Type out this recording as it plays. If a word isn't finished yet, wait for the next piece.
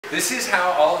This is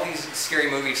how all of these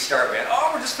scary movies start, man.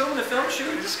 Oh, we're just filming a film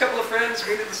shoot. Just a couple of friends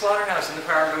meet at the slaughterhouse, and the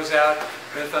power goes out,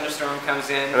 and the thunderstorm comes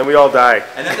in. And then we all die.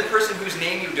 And then the person whose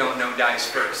name you don't know dies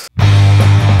first.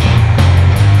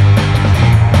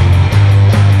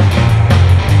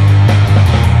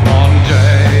 One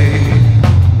day,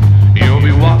 you'll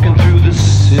be walking through the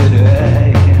city.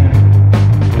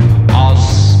 I'll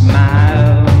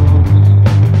smile,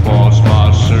 pause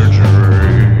my surgery.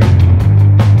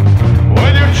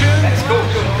 That's cool,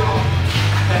 cool.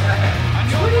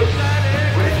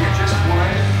 What if you're just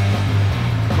one?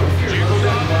 What if you're a little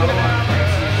bit low on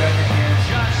things and you've got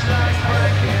your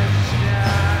hands?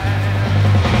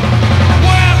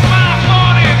 Where's my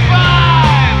 45?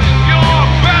 You're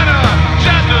better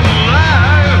dead than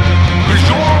alive. 'Cause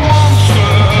you're a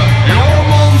monster, you're a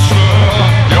monster,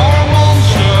 you're a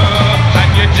monster,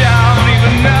 and you don't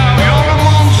even know. You're a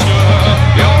monster,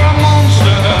 you're a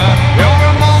monster, you're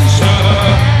a monster,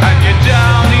 and you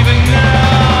don't even know.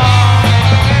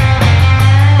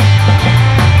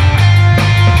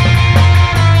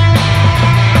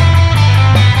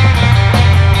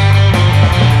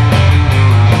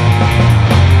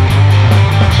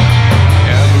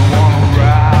 Everyone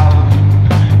around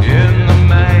in the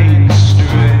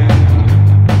mainstream,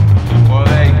 well,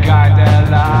 they guide their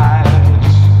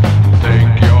lives,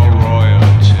 think you're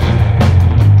royalty.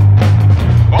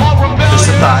 All Just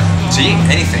a thought. Gee,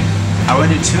 anything. I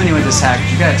wouldn't do too many with this hat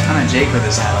because you got a ton of Jake with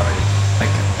this hat already.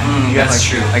 Like, you got that's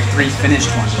like, true. like 3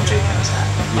 finished ones with Jake in his hat.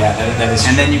 Yeah, that is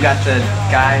And then you got the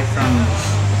guy from.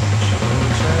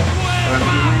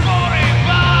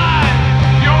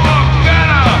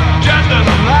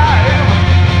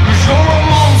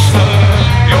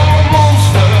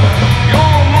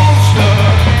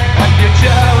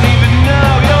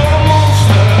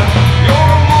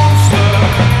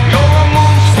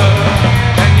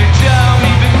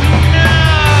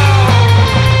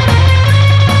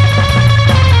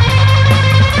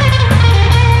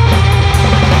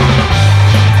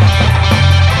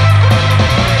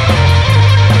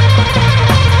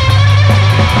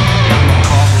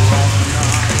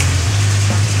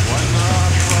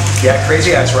 Yeah,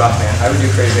 Crazy Eyes rock, man. I would do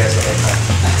Crazy Eyes the whole time.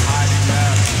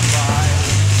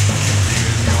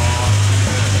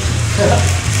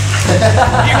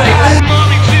 You make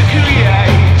money to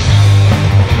create,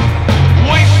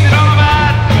 wasted on a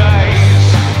bad face.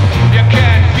 You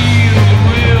can't feel the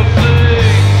real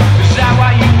thing. Is that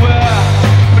why you wear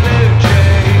blue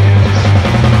jeans?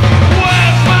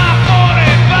 Where's my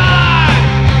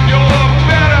 45? You look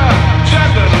better dead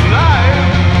than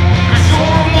alive. 'Cause you're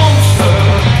a monster,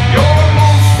 you're a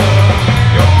monster,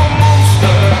 you're a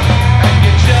monster, and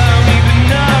you don't even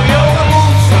know. You're a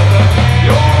monster,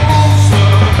 you're a monster,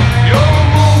 you're a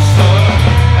monster,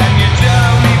 and you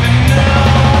don't even know.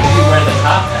 You wear the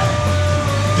top hat.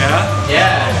 Yeah?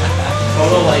 Yeah.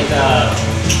 Total like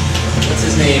what's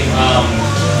his name? Oh,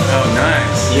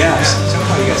 nice. Yeah.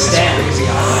 Somehow you got this Stan. crazy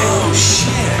eye. Oh,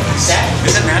 shit. Stan.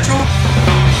 Is it natural?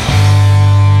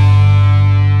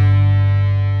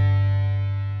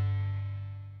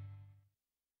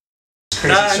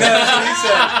 Crazy I know, that's what he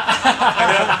said. I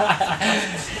know.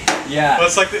 Yeah. Well,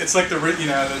 it's like the you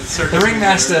know the circus. The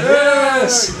ringmaster.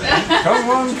 Yes. Come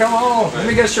on, come on. Let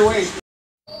me guess your weight.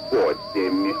 8, 5,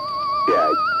 4.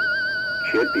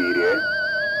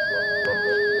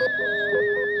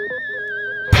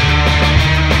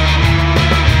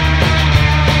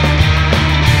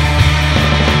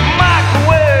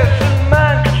 Microwaves and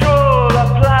mind control, I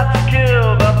plot to kill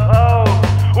the Pope.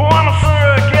 I'm a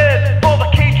surrogate for the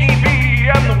KGB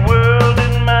and the world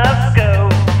in my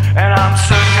scope. And I'm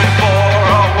searching for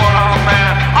a one-armed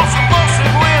man, also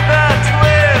busted with a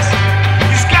twist.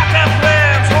 He's got their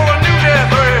plans for a new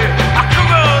death ray, a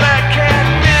cougar that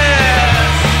can't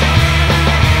miss.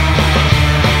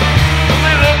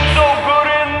 They look so good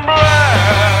in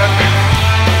black.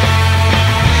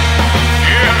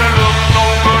 Yeah, they look so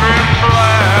good in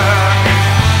black.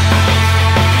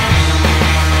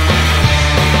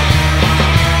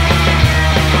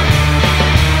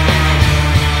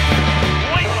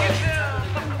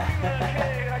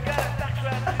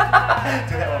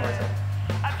 Do that one more time.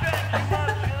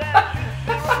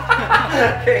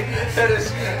 Okay, that is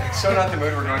so not the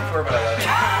mood we're going for, but I love it.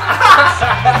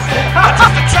 I'm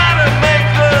just a trying to make